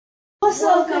what's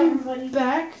up, Welcome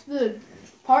back.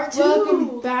 Part 2.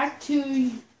 Welcome back to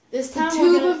This time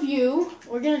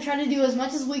we're gonna try to do as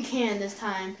much as we can this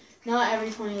time. Not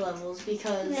every 20 levels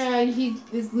because he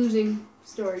is losing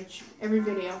storage every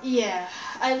video. Yeah,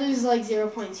 I lose like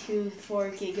 0.24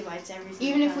 gigabytes every single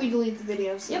Even if time. we delete the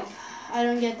video. So. Yep. I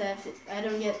don't get that. I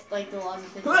don't get like the laws of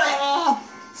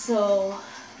physics. So.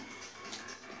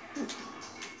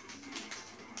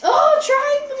 Oh,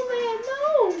 Triangle Man!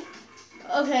 No.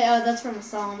 Okay, that's from a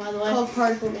song, by the way. Called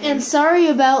Particle Man. And sorry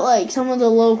about like some of the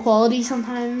low quality.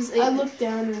 Sometimes I looked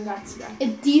down and got distracted.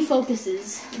 It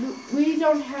defocuses. We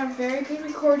don't have very good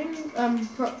recording.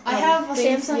 I have a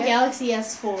Samsung Galaxy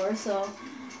S4, so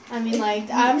I mean, like,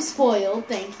 I'm spoiled.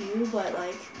 Thank you, but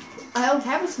like, I don't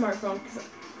have a smartphone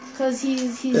because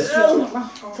he's Joe.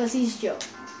 Because he's Joe.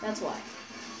 That's why.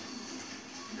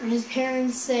 And his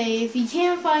parents say if he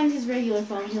can't find his regular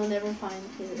phone, he'll never find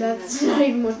his. That's not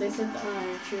even what they said,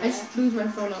 though. True. I just lose my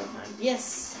phone all the time.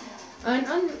 Yes.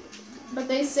 But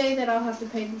they say that I'll have to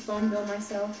pay the phone bill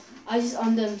myself. I just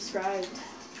unsubscribed.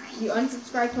 You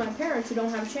unsubscribe to my parents who don't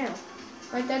have a channel.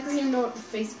 Like, that doesn't even know what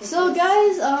Facebook is. So,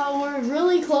 guys, we're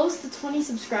really close to 20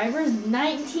 subscribers.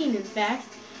 19, in fact.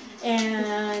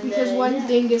 And because one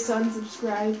dingus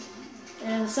unsubscribed.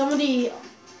 And somebody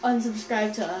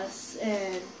unsubscribed to us,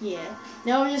 and yeah,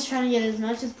 now we're just trying to get as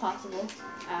much as possible.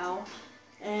 Ow.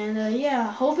 And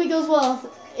yeah, hope it goes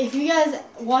well. If you guys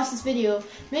watch this video,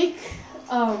 make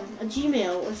a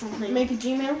Gmail or something. Make a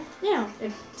Gmail? Yeah.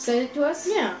 And send it to us?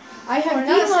 Yeah. I have or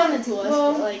not send it to us,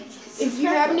 well, but like, if you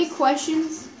have any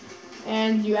questions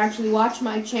and you actually watch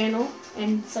my channel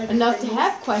and enough to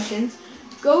have questions,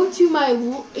 go to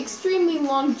my extremely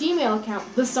long Gmail account,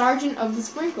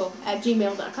 thesargentofthesprinkles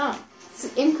 @gmail.com.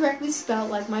 It's incorrectly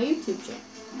spelled like my YouTube channel.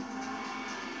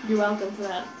 You're welcome for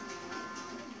that.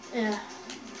 Yeah.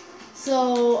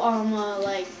 So,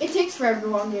 like, it takes forever to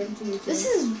log into YouTube. This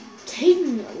is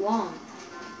taking long.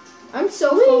 I'm so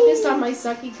focused on my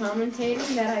sucky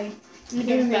commentating that I'm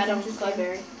doing bad on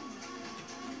Cloudberry.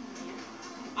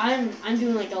 I'm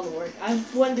doing like all the work.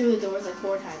 I've went through the doors like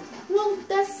 4 times now. Well,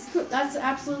 that's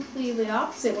absolutely the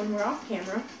opposite when we're off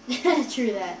camera.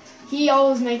 True that. He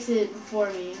always makes it before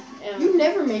me. You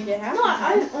never make it happen. No,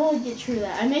 I only get true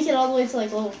that. I make it all the way to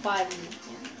like level 5.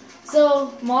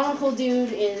 So, Monocle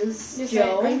Dude is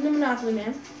Joe. I'm the Monopoly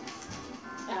Man.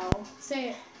 Ow. Say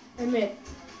it. Admit.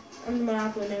 I'm the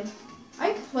Monopoly Man.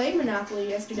 I played Monopoly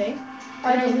yesterday.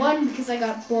 And I won because I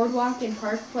got Boardwalk and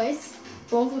Park Place.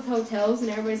 Both with hotels, and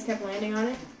everybody's kept landing on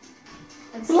it.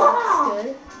 That's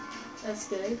good. That's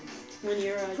good. When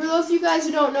you're for those of you guys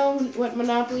who don't know what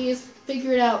Monopoly is,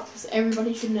 figure it out, because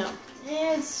everybody should know.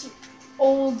 It's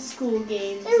old school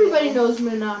games. Everybody knows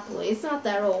Monopoly. It's not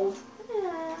that old.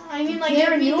 I mean, like,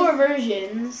 there are newer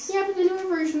versions. Yeah, but the newer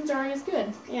versions aren't as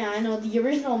good. Yeah, I know. The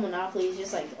original Monopoly is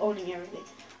just, like, owning everything.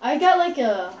 I got, like,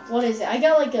 what is it? I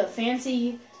got, like, a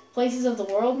fancy Places of the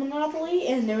World Monopoly,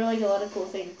 and there were, like, a lot of cool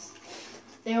things.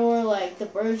 There were, like, the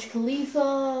Burj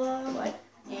Khalifa. What?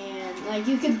 And, like,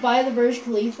 you could buy the Burj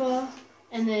Khalifa,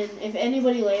 and then if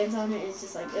anybody lands on it, it's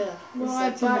just like, ugh. Well, I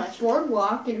bought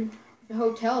Boardwalk, and the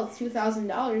hotel is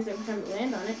 $2,000 every time you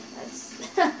land on it.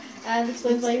 That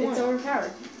explains why it's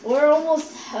overpowered. We're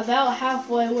almost about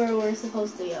halfway where we're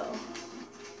supposed to go.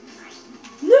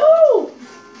 No!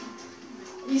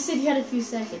 You said you had a few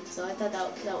seconds, so I thought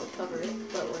that would cover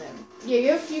it, but whatever. Yeah,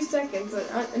 you have a few seconds.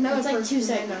 Another it's like 2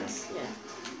 seconds. Yeah.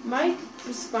 My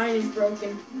spine is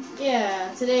broken.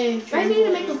 Yeah, today. I need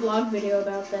to make a vlog video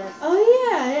about that. Oh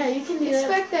yeah, you can do that.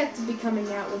 Expect that to be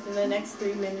coming out within the next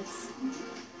 3 minutes.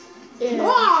 Yeah.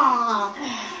 Ah!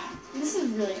 This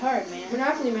is really hard, man.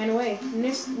 Monopoly Man away.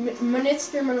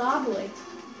 Minister Monopoly.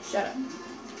 Shut up.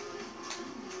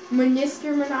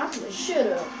 Minister Monopoly. Shut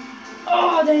up.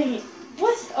 Oh dang it.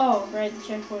 What? Oh, right, the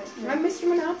checkpoint. Right. I'm Mr.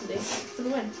 Monopoly for the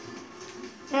win.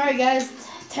 Alright guys,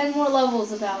 10 more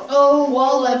levels about. Oh,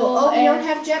 wall level. Oh, we don't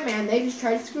have Jetman. They just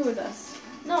tried to screw with us.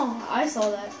 No, I saw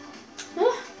that.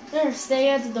 There, stay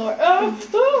at the door. Oh,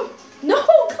 no,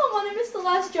 come on, I missed the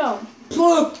last jump.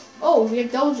 Oh, we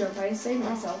have double jump. I just saved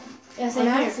myself. Yeah, same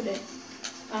on here. accident.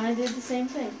 I did the same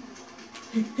thing.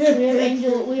 We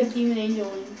have demon angel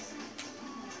wings.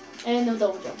 And no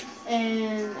double jump.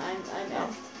 And I'm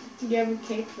out. You have a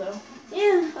cape though.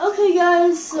 Yeah, okay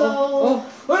guys, so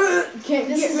can't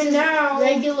get me now.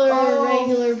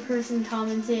 Regular person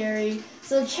commentary.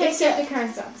 So check out the kind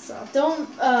of stuff. So don't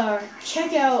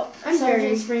check out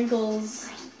Sargent Sprinkles.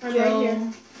 I'm right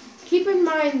here. Keep in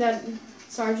mind that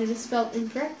Sargent is spelled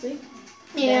incorrectly.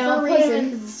 Yeah, I'll put it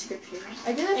in the description.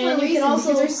 I did that for a reason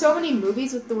because there's so many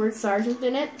movies with the word Sargent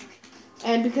in it,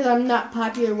 and because I'm not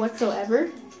popular whatsoever,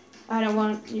 I don't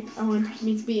want me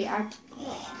to be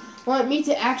want me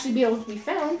to actually be able to be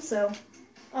found. So,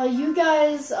 you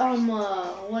guys,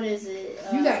 what is it?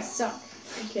 You guys suck.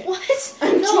 I'm kidding. What?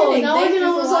 I'm no, kidding. now Thank we're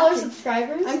gonna you for lose all our watching.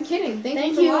 subscribers. I'm kidding.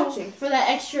 Thank you for watching. for that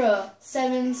extra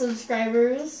 7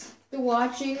 subscribers. The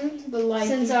watching, the liking.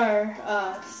 Since our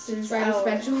subscriber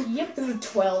special. Yep. This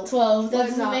is 12. 12. That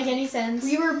doesn't make any sense.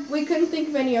 We couldn't think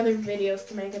of any other videos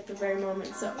to make at the very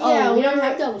moment. So yeah, we don't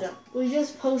have double jump. We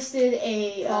just posted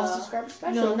a 12 subscriber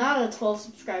special. No, not a 12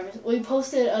 subscribers. We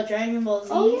posted a Dragon Ball Z.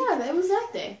 Oh yeah, that was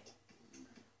that day.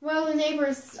 Well, the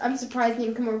neighbors, I'm surprised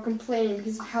didn't come over complaining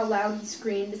because of how loud he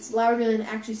screamed. It's louder than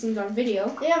it actually seems on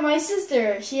video. Yeah, my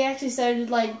sister, she actually started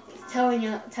like telling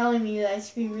me that I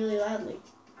scream really loudly.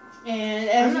 And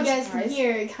as you guys can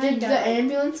hear, it kind of Did the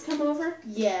ambulance come over?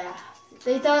 Yeah.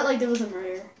 They thought like there was a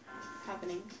murder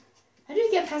happening. How do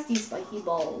you get past these spiky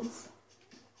balls?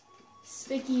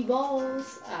 Spiky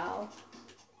balls. Ow.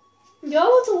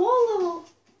 Go to wall level.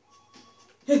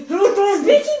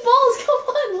 Spiky balls, come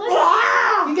on,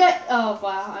 what? You got, oh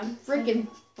wow, I'm freaking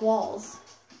balls.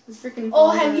 It's freaking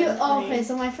balls. Oh, have you, okay,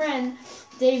 so my friend,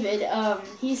 David,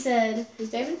 he said. Who's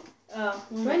David? One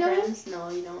of my friends. No,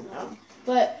 you don't know him.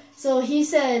 But, so he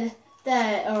said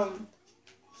that,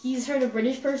 he's heard a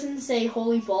British person say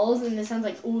holy balls and it sounds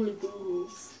like holy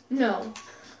balls. No.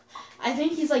 I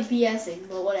think he's like BSing,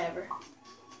 but whatever.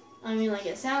 I mean, like,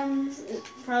 it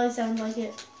probably sounds like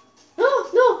it. No!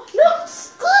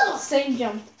 Same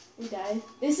jump. We died.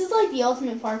 This is like the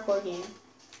ultimate parkour game.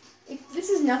 This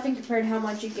is nothing compared to how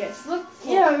much it gets. Look.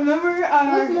 Yeah, remember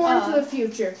our... Look more into the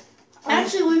future.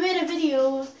 Actually, we made a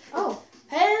video. Oh.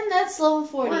 And that's level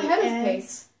 40. We're ahead of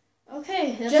pace.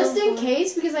 Okay. That's just in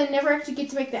case, because I never actually get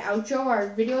to make the outro,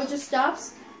 our video just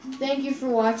stops. Thank you for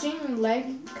watching.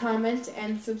 Like, comment,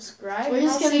 and subscribe. We're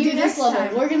just going to do this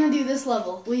level. We're going to do this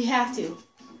level. We have to.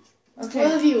 Okay. For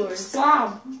the viewers.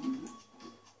 Stop.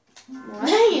 What?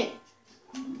 Dang it.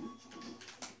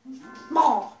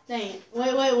 Ball. Dang it.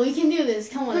 Wait, we can do this.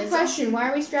 Come on. Quick question. Why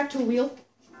are we strapped to a wheel?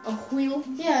 A wheel?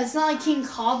 Yeah, it's not like King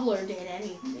Cobbler did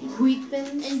anything. Wheat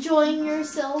thins? Enjoying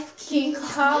yourself, King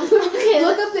Cobbler. Okay,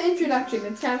 look up the introduction.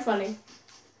 It's kind of funny.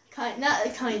 Not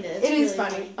kinda. It is really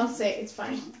funny. I'll say it's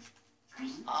funny.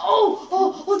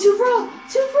 Oh, 2 pro.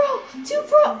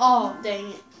 Oh, dang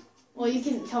it. Well, you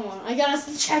can, come on. I got us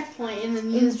the checkpoint and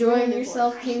then enjoying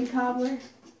yourself, King Cobbler.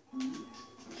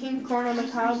 King Corn on the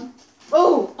Cob.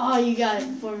 Oh, you got it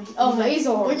for me. Oh,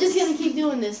 Razor. We're just gonna keep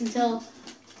doing this until.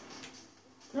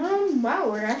 Wow,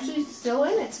 we're actually still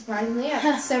in it, surprisingly, at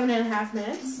 7.5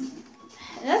 minutes.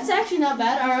 That's actually not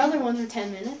bad. Our other ones are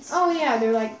 10 minutes. Oh, yeah,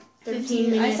 they're like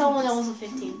 15 minutes. I saw one that was a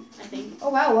 15, I think. Oh,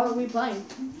 wow, what are we playing?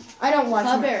 I don't watch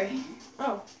Cloudberry.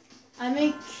 Oh.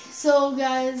 So,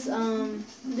 guys,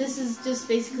 this is just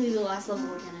basically the last level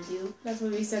we're gonna do. That's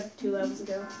what we said 2 levels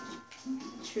ago.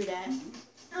 True that.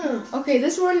 Okay,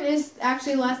 this one is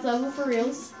actually last level for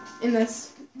reals. In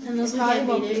this. And this we can't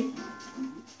beat it.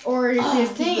 Or if you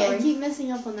just keep going. I keep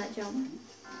messing up on that jump.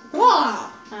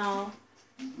 Wow! Ow.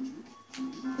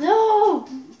 No!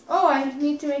 Oh, I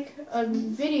need to make a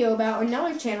video about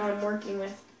another channel I'm working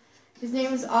with. His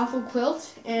name is Awful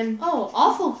Quilt, and... Oh,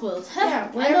 Awful Quilt.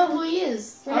 Yeah, I know who he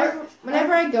is.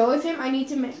 Whenever I go with him, I need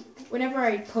to make... Whenever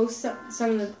I post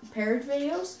some of the prepared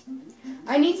videos,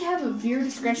 I need to have a viewer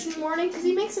discretion warning, because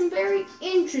he makes some very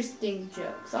interesting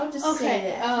jokes. I'll just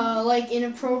say that. Like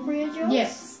inappropriate jokes?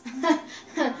 Yes.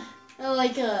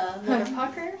 Like Mother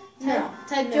Pucker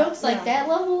type jokes, like that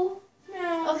level?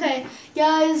 No. Okay,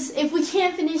 guys, if we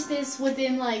can't finish this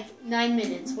within like 9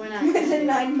 minutes, we're not. Within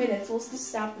 9 minutes, we'll just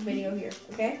stop the video here,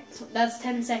 okay? That's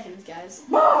 10 seconds, guys.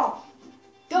 Ball!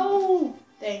 Go!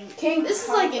 Dang. King this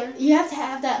Cobbler. Is like, you have to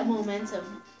have that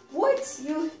momentum. What?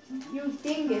 You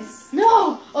dingus.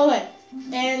 No! Okay.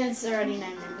 And it's already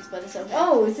 9 minutes, but it's okay.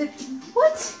 Oh, is it?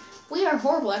 What? We are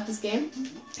horrible at this game.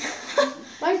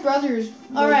 My brother's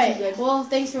alright. Good. Well,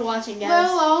 thanks for watching, guys.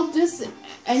 Well, I'll just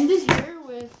end it here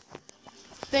with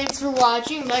thanks for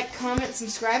watching. Like, comment,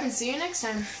 subscribe, and see you next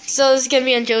time. So this is going to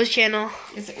be on Joe's channel.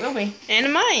 Yes, it will be.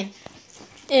 And mine.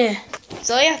 Yeah.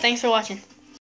 So, yeah, thanks for watching.